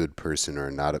you're a good person or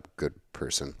not a good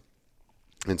person.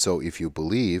 And so if you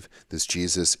believe this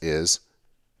Jesus is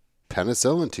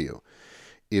penicillin to you,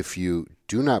 if you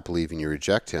do not believe and you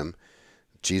reject him,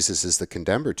 Jesus is the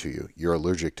condemner to you. You're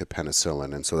allergic to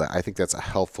penicillin. And so I think that's a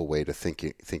helpful way to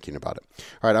thinking about it.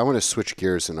 All right, I want to switch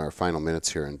gears in our final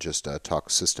minutes here and just talk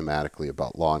systematically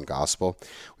about law and gospel.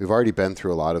 We've already been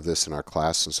through a lot of this in our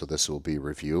class, and so this will be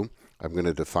review. I'm going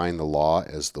to define the law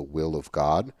as the will of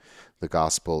God. The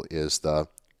gospel is the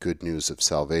good news of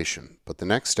salvation. But the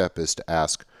next step is to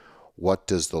ask, what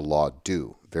does the law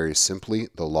do? Very simply,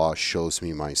 the law shows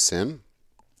me my sin.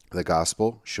 The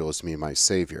gospel shows me my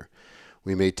Savior.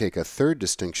 We may take a third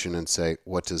distinction and say,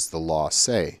 what does the law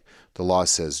say? The law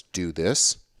says, do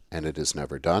this, and it is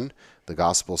never done. The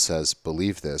gospel says,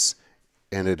 believe this,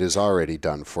 and it is already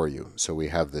done for you. So we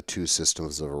have the two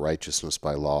systems of a righteousness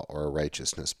by law or a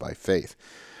righteousness by faith.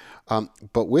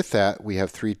 But with that, we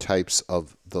have three types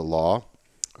of the law.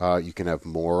 You can have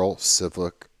moral,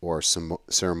 civic, or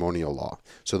ceremonial law.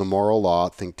 So the moral law,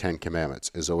 think 10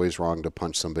 Commandments, is always wrong to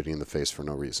punch somebody in the face for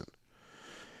no reason.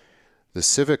 The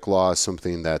civic law is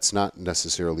something that's not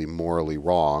necessarily morally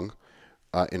wrong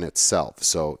in itself.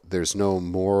 So there's no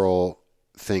moral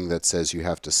thing that says you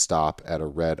have to stop at a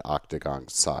red octagon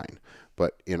sign.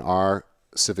 But in our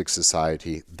civic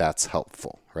society, that's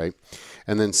helpful, right?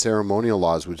 And then ceremonial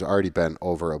laws, which have already been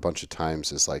over a bunch of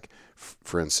times, is like,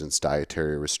 for instance,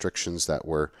 dietary restrictions that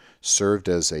were served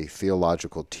as a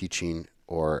theological teaching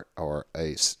or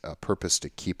a purpose to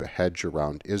keep a hedge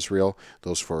around Israel,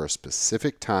 those for a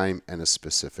specific time and a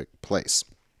specific place.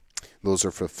 Those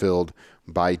are fulfilled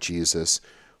by Jesus,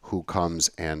 who comes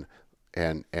and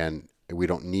we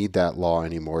don't need that law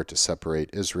anymore to separate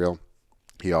Israel.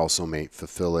 He also may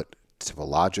fulfill it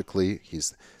typologically.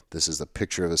 This is a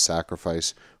picture of a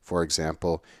sacrifice, for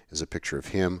example, is a picture of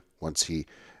him. Once he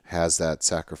has that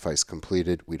sacrifice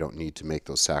completed, we don't need to make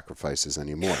those sacrifices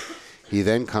anymore. He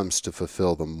then comes to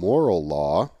fulfill the moral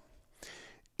law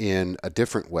in a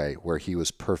different way, where he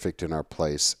was perfect in our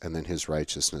place, and then his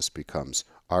righteousness becomes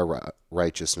our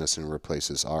righteousness and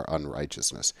replaces our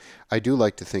unrighteousness. I do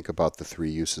like to think about the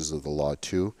three uses of the law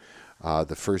too.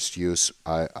 The first use,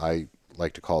 I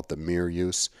like to call it the mirror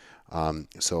use.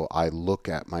 So I look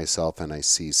at myself and I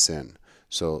see sin.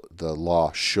 So the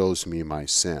law shows me my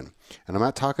sin. And I'm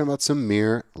not talking about some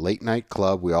mere late night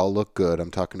club. We all look good.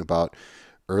 I'm talking about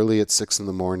early at 6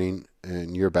 a.m,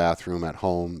 in your bathroom at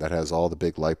home that has all the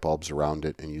big light bulbs around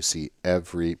it, and you see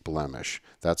every blemish.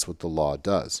 That's what the law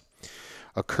does.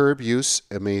 A curb use,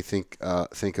 it may think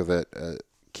of it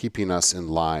keeping us in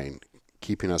line,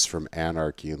 keeping us from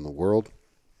anarchy in the world.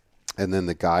 And then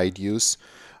the guide use,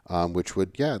 which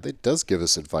would, it does give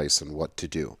us advice on what to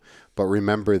do. But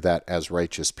remember that as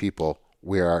righteous people,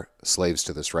 we are slaves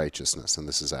to this righteousness, and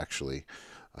this is actually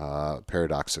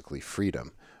paradoxically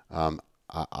freedom.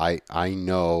 I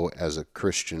know as a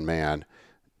Christian man,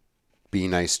 be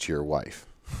nice to your wife,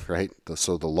 right?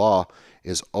 So the law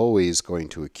is always going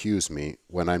to accuse me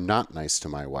when I'm not nice to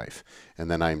my wife, and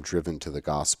then I'm driven to the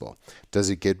gospel. Does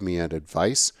it give me an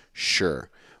advice? Sure.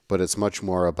 But it's much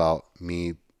more about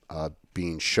me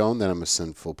being shown that I'm a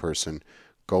sinful person,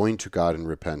 going to God in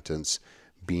repentance,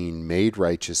 being made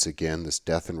righteous again, this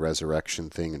death and resurrection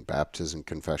thing, and baptism,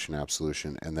 confession,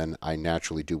 absolution, and then I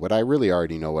naturally do what I really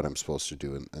already know what I'm supposed to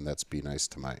do, and that's be nice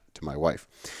to my wife.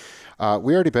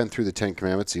 We already been through the Ten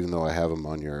Commandments, even though I have them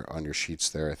on your sheets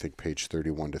there. I think page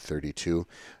 31 to 32.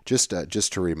 Just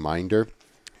a reminder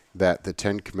that the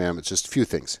Ten Commandments. Just a few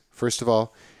things. First of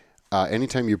all,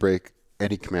 anytime you break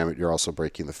any commandment, you're also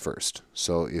breaking the first.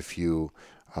 So if you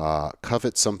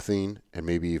covet something and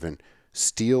maybe even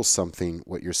steal something,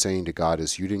 what you're saying to God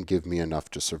is, you didn't give me enough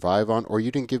to survive on, or you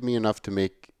didn't give me enough to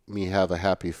make me have a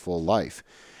happy, full life.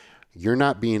 You're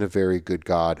not being a very good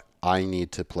God. I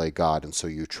need to play God. And so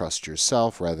you trust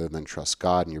yourself rather than trust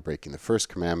God, and you're breaking the first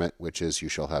commandment, which is, you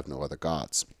shall have no other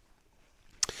gods.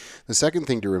 The second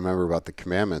thing to remember about the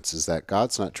commandments is that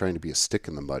God's not trying to be a stick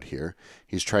in the mud here.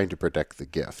 He's trying to protect the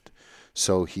gift.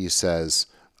 So he says,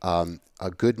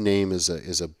 a good name is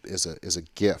a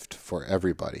gift for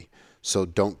everybody. So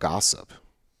don't gossip.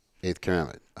 Eighth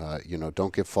commandment.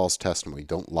 Don't give false testimony.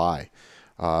 Don't lie.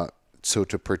 So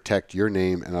to protect your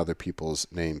name and other people's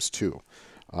names too.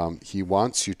 He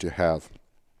wants you to have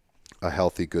a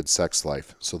healthy, good sex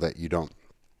life, so that you don't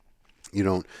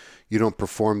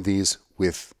perform these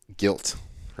with guilt,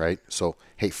 right? So,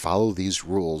 hey, follow these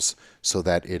rules so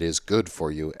that it is good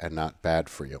for you and not bad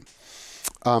for you.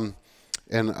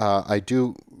 I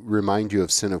do remind you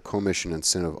of sin of commission and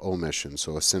sin of omission.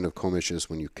 So a sin of commission is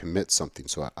when you commit something.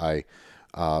 So the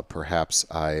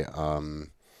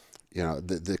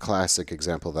classic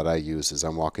example that I use is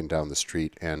I'm walking down the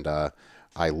street and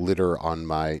I litter on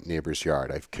my neighbor's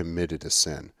yard. I've committed a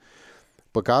sin.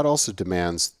 But God also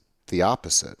demands the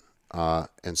opposite.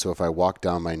 And so if I walk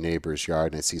down my neighbor's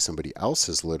yard and I see somebody else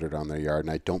has littered on their yard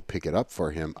and I don't pick it up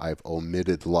for him, I've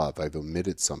omitted love. I've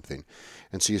omitted something.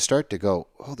 And so you start to go,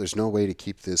 oh, there's no way to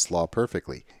keep this law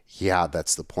perfectly. Yeah,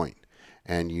 that's the point.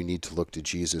 And you need to look to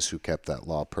Jesus, who kept that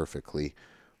law perfectly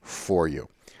for you.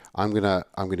 I'm gonna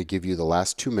give you the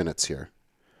last 2 minutes here.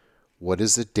 What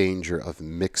is the danger of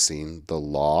mixing the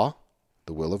law,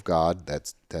 the will of God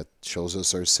that shows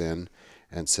us our sin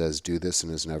and says do this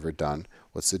and is never done?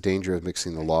 What's the danger of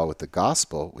mixing the law with the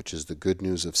gospel, which is the good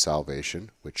news of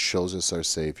salvation, which shows us our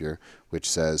Savior, which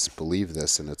says believe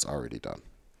this and it's already done?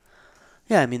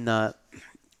 Yeah, I mean, at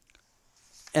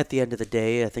the end of the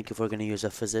day, I think if we're going to use a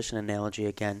physician analogy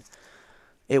again,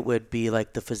 it would be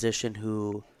like the physician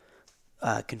who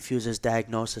confuses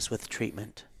diagnosis with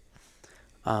treatment,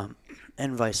 and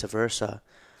vice versa.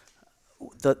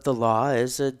 The law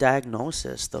is a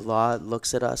diagnosis. The law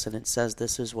looks at us and it says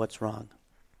this is what's wrong.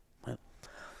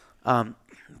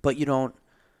 But you don't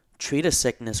treat a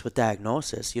sickness with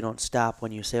diagnosis. You don't stop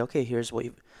when you say, okay, here's what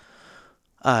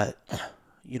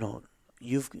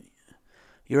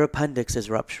your appendix is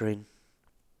rupturing.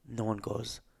 No one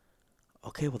goes,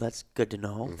 okay, well, that's good to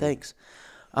know. Mm-hmm. Thanks.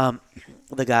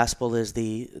 The gospel is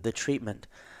the treatment.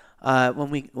 When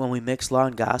we mix law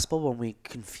and gospel, when we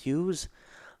confuse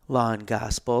law and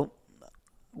gospel,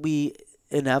 we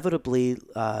inevitably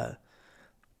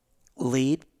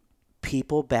lead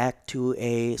people back to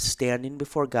a standing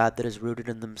before God that is rooted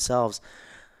in themselves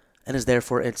and is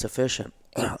therefore insufficient.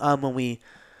 When we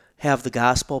have the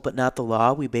gospel but not the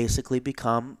law, we basically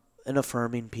become an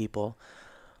affirming people,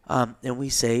 and we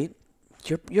say,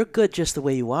 you're good just the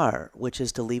way you are, which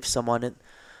is to leave someone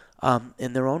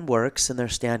in their own works and they're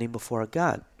standing before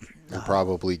God. And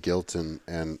probably guilt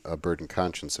and a burdened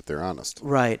conscience if they're honest.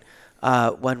 Right.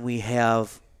 When we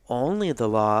have only the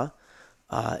law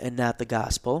and not the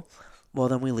gospel, well,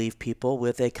 then we leave people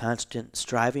with a constant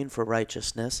striving for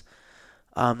righteousness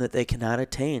that they cannot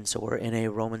attain. So we're in a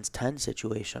Romans 10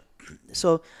 situation.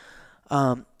 So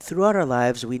throughout our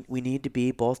lives, we need to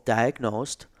be both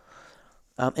diagnosed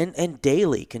and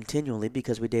daily, continually,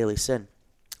 because we daily sin.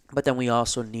 But then we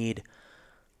also need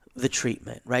the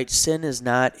treatment, right? Sin is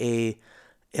not a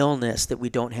illness that we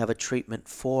don't have a treatment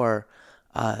for.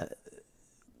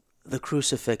 the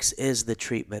crucifix is the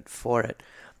treatment for it.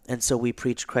 And so we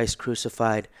preach Christ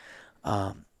crucified,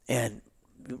 and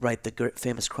write the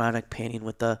famous chronic painting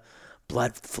with the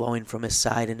blood flowing from his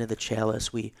side into the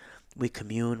chalice. We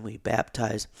commune, we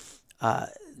baptize.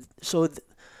 So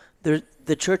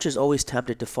the church is always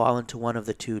tempted to fall into one of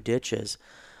the two ditches,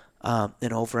 an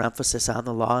overemphasis on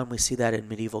the law, and we see that in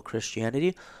medieval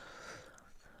Christianity.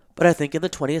 But I think in the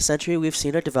 20th century, we've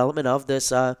seen a development of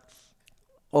this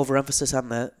overemphasis on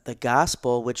the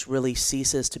gospel, which really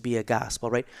ceases to be a gospel,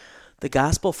 right? The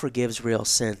gospel forgives real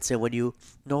sins, and when you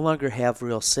no longer have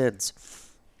real sins,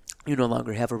 you no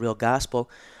longer have a real gospel.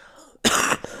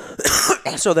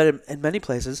 So that in many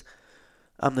places,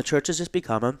 the church has just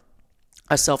become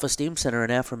a self-esteem center,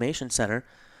 an affirmation center,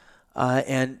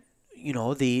 and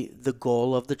the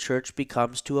goal of the church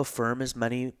becomes to affirm as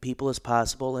many people as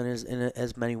possible and in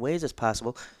as many ways as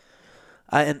possible,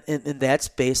 and that's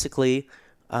basically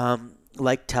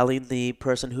like telling the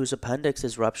person whose appendix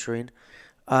is rupturing,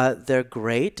 they're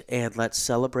great and let's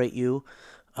celebrate you,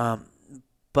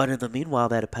 but in the meanwhile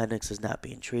that appendix is not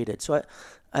being treated. So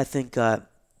I think to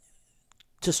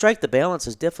strike the balance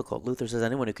is difficult. Luther says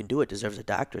anyone who can do it deserves a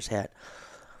doctor's hat.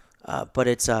 But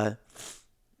it's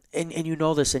and you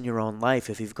know this in your own life,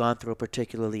 if you've gone through a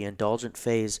particularly indulgent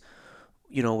phase,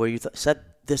 where you said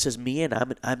this is me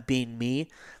and I'm being me,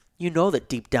 that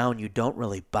deep down you don't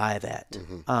really buy that.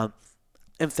 Mm-hmm.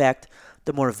 In fact,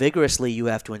 the more vigorously you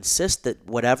have to insist that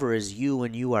whatever is you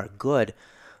and you are good,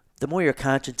 the more your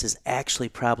conscience is actually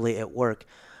probably at work.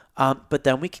 But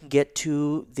then we can get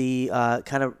to the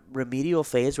kind of remedial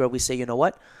phase where we say, you know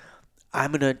what,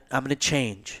 I'm gonna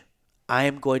change. I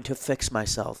am going to fix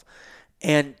myself.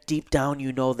 And deep down,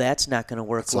 that's not going to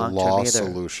work long term either. It's a law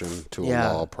solution to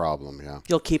a law problem, yeah.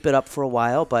 You'll keep it up for a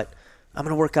while, but I'm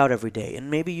going to work out every day. And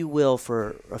maybe you will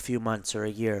for a few months or a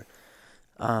year.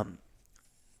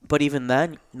 But even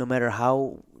then, no matter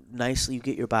how nicely you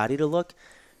get your body to look,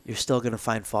 you're still going to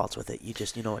find faults with it. You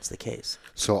just, it's the case.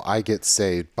 So I get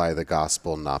saved by the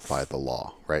gospel, not by the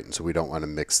law, right? And so we don't want to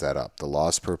mix that up. The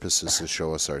law's purpose is to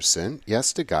show us our sin.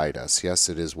 Yes, to guide us. Yes,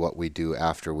 it is what we do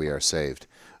after we are saved.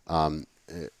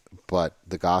 But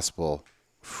the gospel,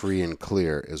 free and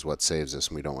clear, is what saves us,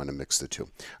 and we don't want to mix the two.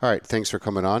 All right, thanks for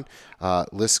coming on.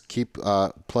 Let's keep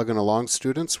plugging along,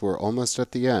 students. We're almost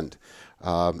at the end.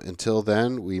 Until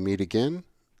then, we meet again.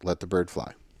 Let the bird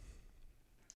fly.